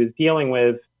world what he was dealing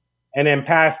with, and then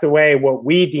passed away what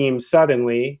we deem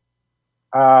suddenly.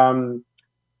 And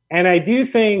I do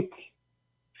think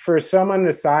for someone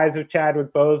the size of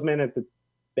Chadwick Boseman at the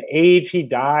age he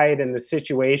died and the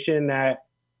situation, that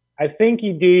I think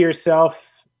you do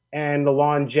yourself and the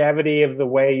longevity of the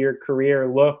way your career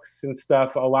looks and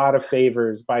stuff a lot of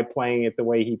favors by playing it the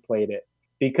way he played it.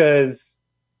 Because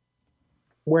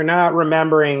we're not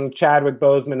remembering Chadwick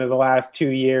Boseman of the last 2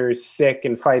 years sick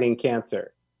and fighting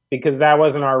cancer, because that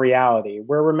wasn't our reality.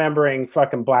 We're remembering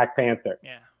fucking Black Panther.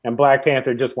 Yeah. And Black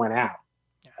Panther just went out.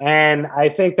 Yeah. And I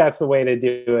think that's the way to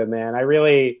do it, man. I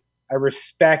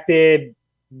respected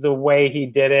the way he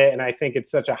did it, and I think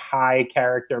it's such a high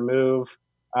character move.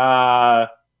 And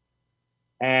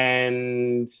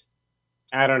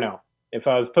I don't know. If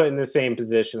I was put in the same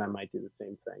position, I might do the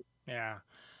same thing. Yeah.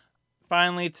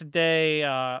 Finally today,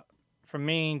 for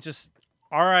me, just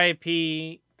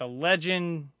R.I.P. the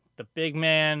legend, the big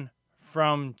man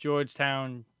from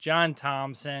Georgetown, John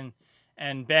Thompson.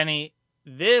 And Benny,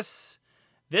 this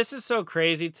is so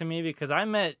crazy to me because I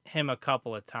met him a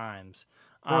couple of times.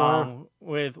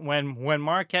 With when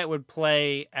Marquette would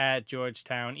play at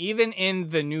Georgetown, even in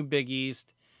the new Big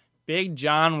East, Big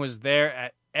John was there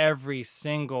at every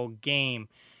single game.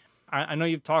 I know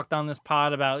you've talked on this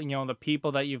pod about, you know, the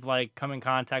people that you've like come in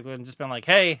contact with and just been like,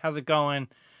 hey, how's it going?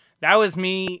 That was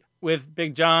me with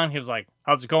Big John. He was like,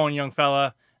 how's it going, young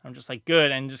fella? I'm just like,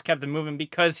 good, and just kept it moving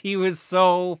because he was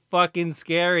so fucking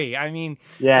scary. I mean,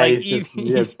 yeah, like, he's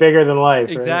bigger than life.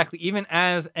 Exactly. Right? Even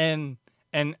as an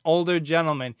older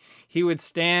gentleman, he would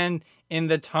stand in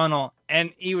the tunnel,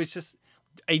 and he was just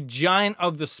a giant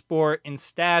of the sport in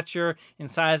stature, in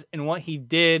size, and what he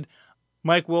did.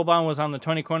 Mike Wilbon was on the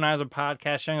Tony Kornheiser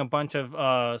podcast sharing a bunch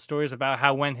of stories about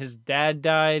how when his dad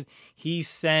died, he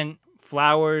sent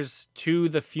flowers to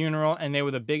the funeral, and they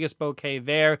were the biggest bouquet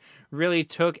there. Really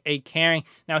took a caring.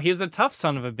 Now, he was a tough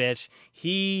son of a bitch.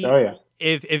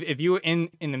 If you were in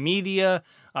the media,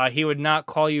 he would not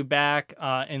call you back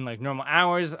in like normal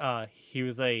hours. He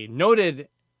was a noted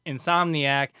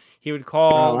insomniac. He would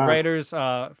call writers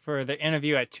for the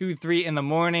interview at 2-3 in the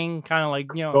morning, kind of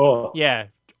like, you know, cool. Yeah,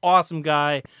 awesome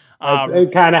guy.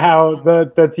 Kind of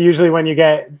how that's usually when you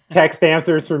get text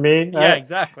answers for me. Right? Yeah,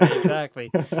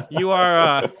 exactly. You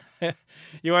are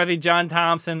the John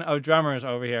Thompson of drummers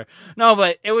over here. No,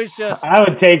 but it was just, I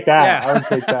would take that. Yeah. I would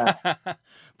take that.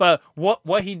 But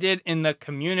what he did in the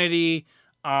community,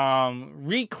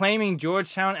 reclaiming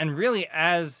Georgetown, and really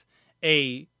as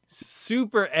a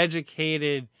super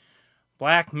educated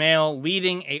black male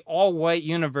leading a all-white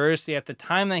university at the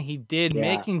time that he did,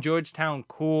 making Georgetown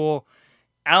cool.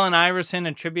 Allen Iverson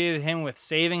attributed him with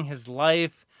saving his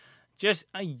life. Just,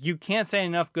 you can't say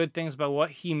enough good things about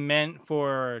what he meant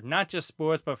for not just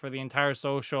sports, but for the entire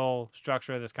social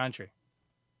structure of this country.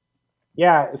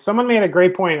 Yeah, someone made a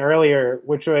great point earlier,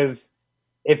 which was,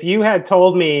 if you had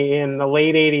told me in the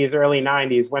late 80s, early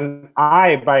 90s, when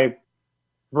I, by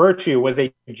virtue, was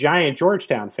a giant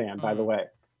Georgetown fan, by the way.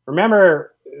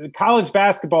 Remember, college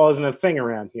basketball isn't a thing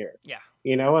around here. Yeah.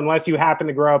 You know, unless you happen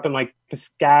to grow up in like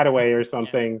Piscataway or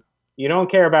something. Yeah. You don't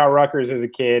care about Rutgers as a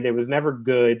kid. It was never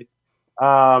good.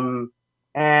 And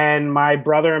my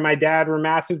brother and my dad were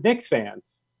massive Knicks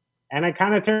fans. And I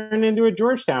kind of turned into a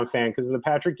Georgetown fan because of the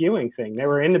Patrick Ewing thing. They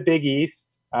were in the Big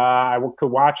East. I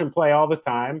could watch them play all the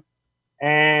time.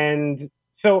 And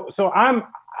so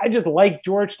I just like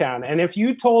Georgetown. And if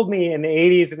you told me in the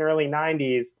 80s and early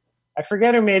 90s, I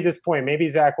forget who made this point, maybe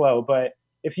Zach Lowe, but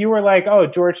if you were like, oh,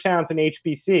 Georgetown's an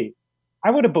HBC, I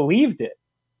would have believed it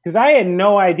because I had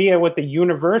no idea what the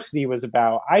university was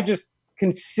about. I just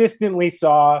consistently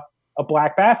saw a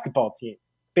black basketball team,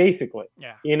 basically.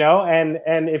 Yeah. You know, and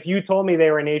if you told me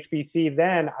they were an HBC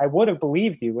then, I would have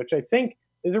believed you, which I think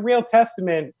is a real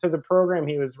testament to the program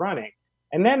he was running.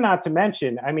 And then, not to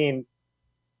mention, I mean,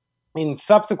 in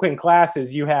subsequent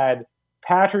classes, you had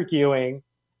Patrick Ewing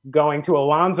going to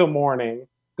Alonzo Mourning,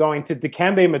 going to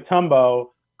Dikembe Mutombo,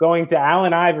 going to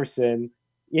Allen Iverson,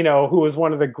 who was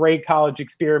one of the great college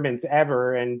experiments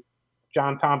ever. And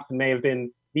John Thompson may have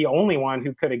been the only one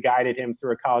who could have guided him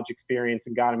through a college experience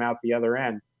and got him out the other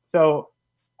end. So,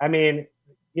 I mean,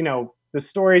 the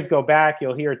stories go back.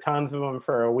 You'll hear tons of them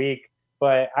for a week,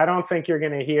 but I don't think you're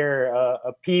going to hear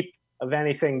a peep of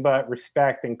anything but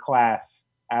respect and class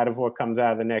out of what comes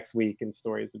out of the next week in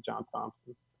Stories with John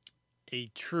Thompson. A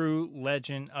true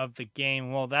legend of the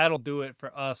game. Well, that'll do it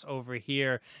for us over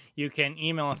here. You can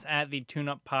email us at the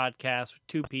TuneUp Podcast with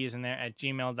 2 P's in there at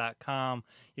gmail.com.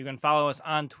 You can follow us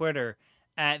on Twitter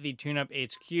at the TuneUp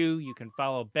HQ. You can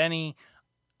follow Benny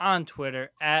on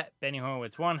Twitter at Benny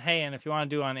Horowitz1. Hey, and if you want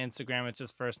to do it on Instagram, it's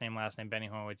just first name, last name, Benny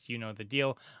Horowitz. You know the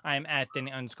deal. I am at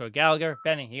Denny_Gallagher.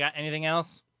 Benny, you got anything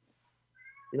else?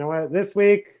 You know what? This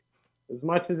week, as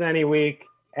much as any week,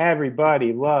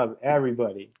 everybody love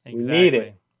everybody. Exactly. We need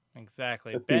it.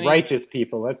 Exactly. Let's Benny, be righteous,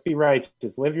 people. Let's be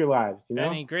righteous. Live your lives.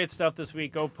 Benny, great stuff this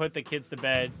week. Go put the kids to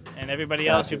bed. And everybody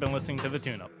else, you've been listening to the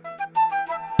Tune-Up.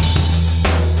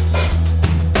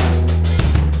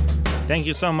 Thank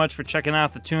you so much for checking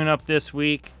out the Tune-Up this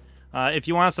week. If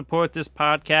you want to support this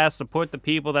podcast, support the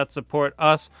people that support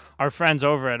us, our friends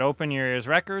over at Open Your Ears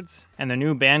Records and their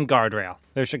new band Guardrail.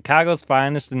 They're Chicago's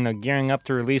finest, and they're gearing up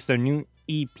to release their new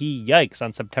EP, Yikes,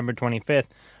 on September 25th.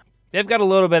 They've got a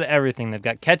little bit of everything. They've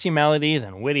got catchy melodies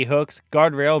and witty hooks.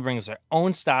 Guardrail brings their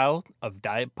own style of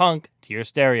diet punk to your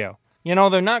stereo.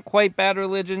 They're not quite Bad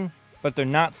Religion, but they're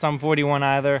not Sum 41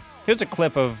 either. Here's a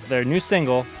clip of their new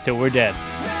single, Till We're Dead.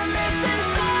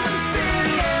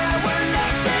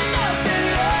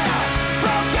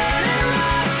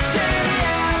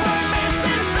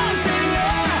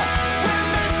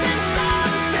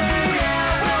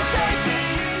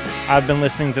 I've been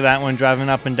listening to that one driving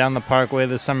up and down the parkway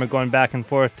this summer, going back and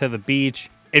forth to the beach.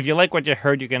 If you like what you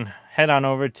heard, you can head on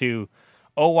over to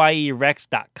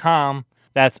OYERecs.com.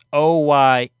 That's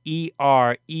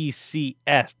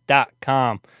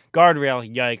OYERECS.com.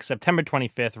 Guardrail, Yikes, September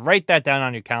 25th. Write that down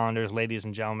on your calendars, ladies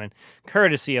and gentlemen.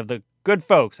 Courtesy of the good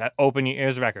folks at Open Your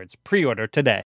Ears Records. Pre-order today.